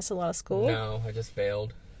did you miss a lot of school? No, I just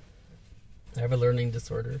failed. I have a learning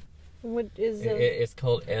disorder. What is It's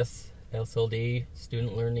called SLD,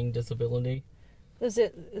 Student Learning Disability. Is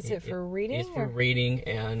it for reading? It's for reading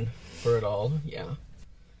and for it all, yeah.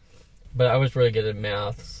 But I was really good at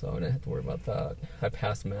math, so I didn't have to worry about that. I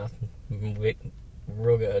passed math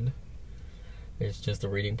real good. It's just the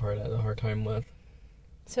reading part I had a hard time with.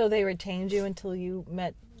 So they retained you until you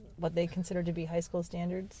met what they considered to be high school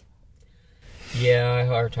standards? Yeah, I had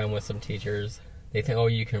a hard time with some teachers. They think, oh,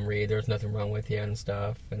 you can read, there's nothing wrong with you and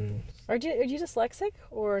stuff. And Are you dyslexic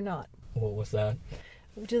or not? what was that?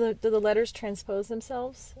 Do the letters transpose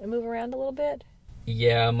themselves and move around a little bit?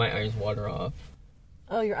 Yeah, my eyes water off.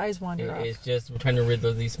 Oh, your eyes wander off. It's just trying to read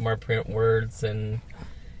these smart print words, and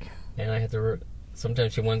I have to.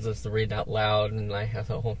 Sometimes she wants us to read out loud, and I have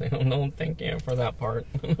the whole thing. Oh no, thank you for that part.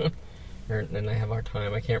 And I have our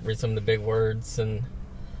time. I can't read some of the big words, and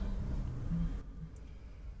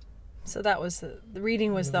so that was the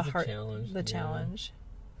reading was the hard challenge. The challenge.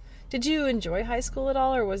 Did you enjoy high school at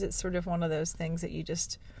all, or was it sort of one of those things that you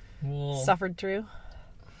just suffered through?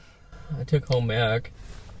 I took home ec.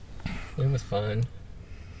 It was fun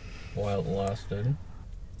while it lasted.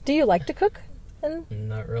 Do you like to cook?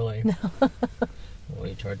 Not really. No. Well,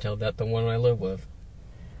 you try to tell that the one I live with.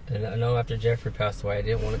 And I know after Jeffrey passed away, I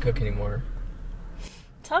didn't want to cook anymore.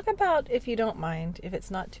 Talk about, if you don't mind, if it's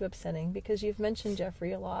not too upsetting, because you've mentioned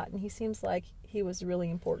Jeffrey a lot, and he seems like he was really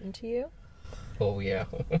important to you. Oh, yeah.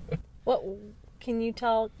 What can you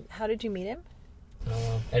tell? How did you meet him?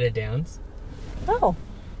 At a dance. Oh.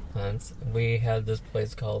 We had this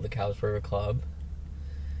place called the Cows River Club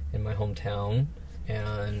in my hometown,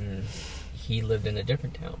 and he lived in a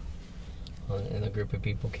different town. And a group of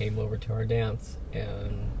people came over to our dance,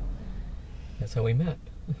 and that's how we met.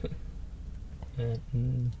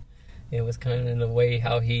 And it was kind of in a way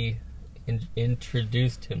how he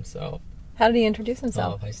introduced himself. How did he introduce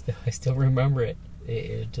himself? Oh, I still remember it.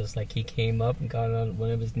 It just like he came up and got on one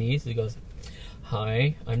of his knees. He goes,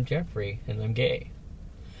 "Hi, I'm Jeffrey, and I'm gay."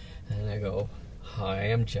 And I go,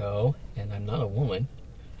 "Hi, I'm Joe, and I'm not a woman."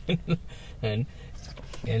 and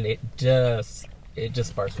it just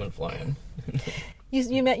sparks went flying.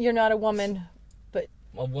 You meant you're not a woman, but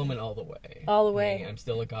a woman all the way. All the way. I'm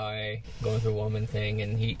still a guy going through a woman thing,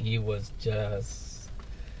 and he lived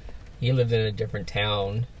in a different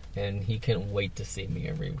town, and he couldn't wait to see me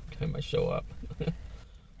every time I show up.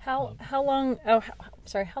 How long? Oh,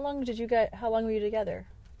 sorry. How long were you together?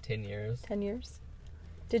 10 years. 10 years.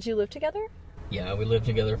 Did you live together? Yeah, we lived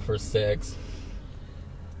together for 6.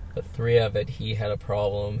 But 3 of it, he had a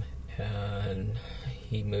problem, and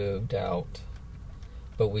he moved out.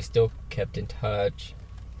 But we still kept in touch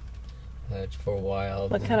for a while.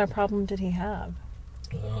 What kind of problem did he have?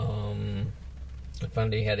 I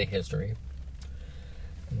found he had a history.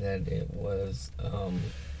 And that it was,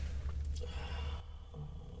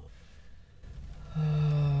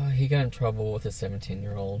 he got in trouble with a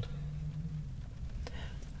 17-year-old.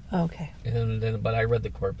 Okay. But I read the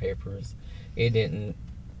court papers. It didn't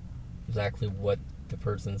exactly what the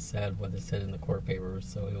person said, what it said in the court papers,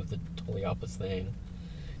 so it was a totally opposite thing.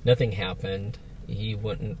 Nothing happened. He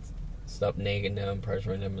wouldn't stop nagging him,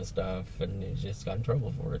 pressuring him and stuff, and he just got in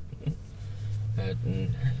trouble for it.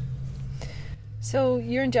 So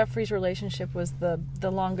your and Jeffrey's relationship was the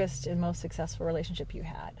longest and most successful relationship you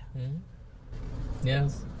had? Mm-hmm.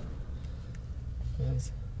 Yes.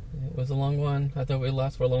 It was a long one. I thought we'd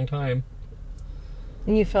last for a long time.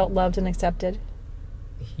 And you felt loved and accepted?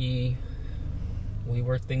 We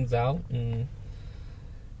worked things out, and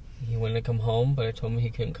he wanted to come home, but I told him he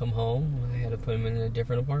couldn't come home. I had to put him in a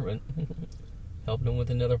different apartment. Helped him with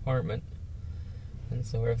another apartment. And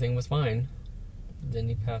so everything was fine. Then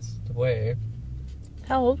he passed away.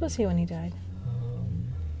 How old was he when he died?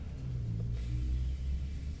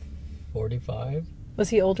 45. Was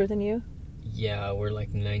he older than you? Yeah, we're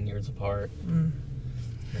like 9 years apart.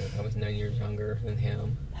 I was 9 years younger than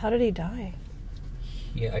him. How did he die?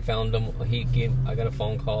 Yeah, I found him. I got a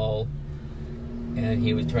phone call, and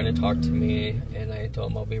he was trying to talk to me, and I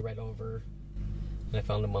told him I'll be right over. And I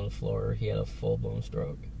found him on the floor. He had a full-blown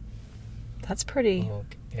stroke. That's pretty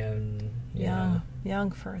and yeah,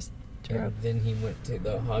 young for And then he went to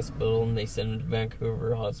the hospital, and they sent him to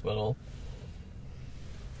Vancouver Hospital.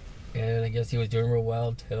 And I guess he was doing real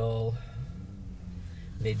well till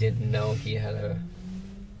they didn't know he had a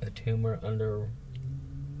tumor under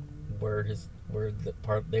where the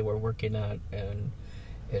part they were working at, and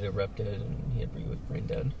it erupted, and he was brain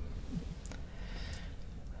dead.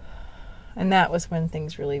 And that was when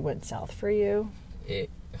things really went south for you?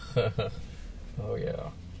 Oh yeah.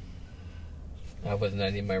 I was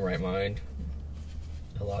not in my right mind.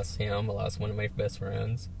 I lost him. I lost one of my best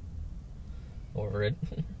friends over it.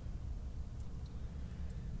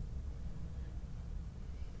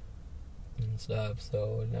 And stuff.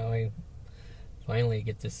 So now I finally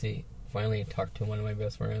get to talk to one of my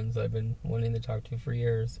best friends I've been wanting to talk to for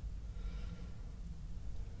years.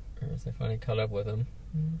 As I finally caught up with him.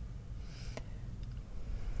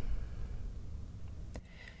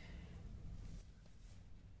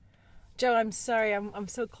 Joe, I'm sorry. I'm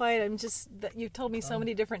so quiet. I'm just that you've told me so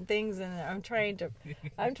many different things, and I'm trying to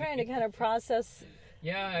kind of process.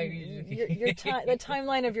 Yeah, your the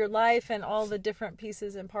timeline of your life and all the different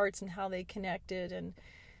pieces and parts and how they connected, and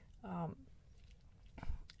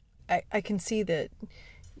I can see that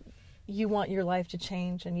you want your life to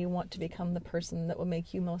change and you want to become the person that will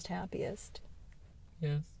make you most happiest.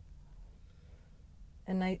 Yes.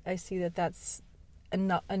 And I see that that's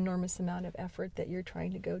an enormous amount of effort that you're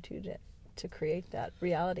trying to go to create that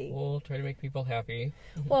reality. Well, try to make people happy.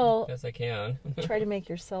 Well, as I can. Try to make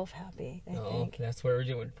yourself happy, I think. That's what we're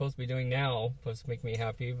supposed to be doing now. Supposed to make me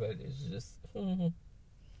happy, but it's just...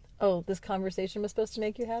 Oh, this conversation was supposed to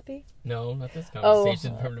make you happy? No, not this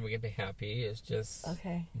conversation. To make me happy. It's just...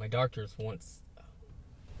 Okay. My doctors wants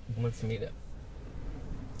me to...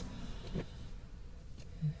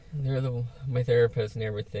 They're my therapist and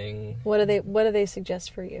everything. What do they suggest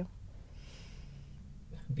for you?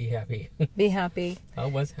 Be happy. Be happy. I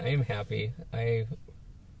am happy. I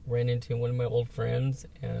ran into one of my old friends,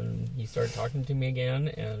 and he started talking to me again,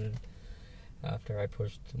 and after I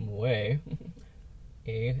pushed him away,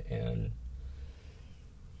 and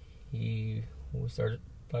he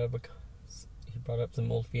brought up some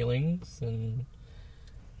old feelings, and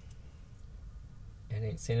I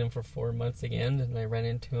ain't seen him for 4 months again, and I ran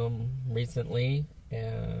into him recently,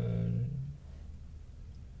 and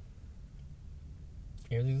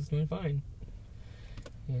everything's doing fine.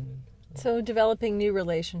 And so developing new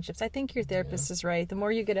relationships. I think your therapist is right. The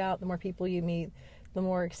more you get out, the more people you meet, the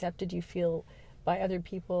more accepted you feel by other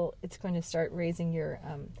people. It's going to start raising your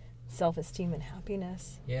self-esteem and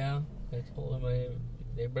happiness. Yeah, I told him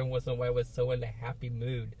every once in a while I was so in a happy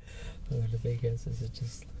mood. The biggest is it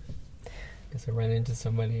just... Because I ran into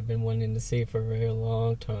somebody I've been wanting to see for a very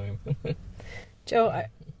long time. Joe,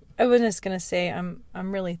 I was just going to say I'm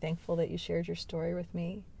really thankful that you shared your story with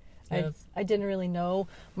me. Yes. I didn't really know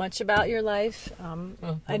much about your life.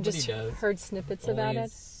 I just does. heard snippets Only about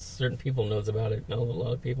it. Certain people knows about it. Not a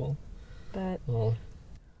lot of people. But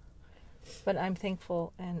I'm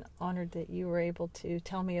thankful and honored that you were able to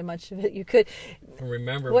tell me as much of it you could.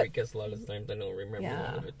 Remember, because a lot of times I don't remember a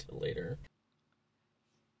lot of it till later.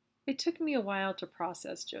 It took me a while to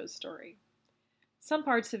process Joe's story. Some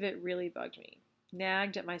parts of it really bugged me,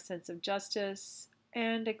 nagged at my sense of justice,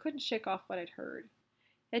 and I couldn't shake off what I'd heard.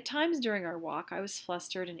 At times during our walk, I was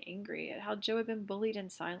flustered and angry at how Joe had been bullied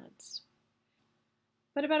and silenced.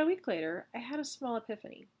 But about a week later, I had a small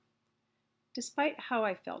epiphany. Despite how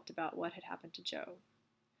I felt about what had happened to Joe,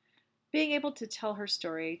 being able to tell her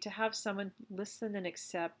story, to have someone listen and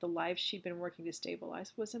accept the life she'd been working to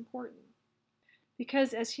stabilize was important.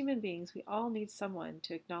 Because as human beings, we all need someone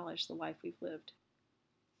to acknowledge the life we've lived.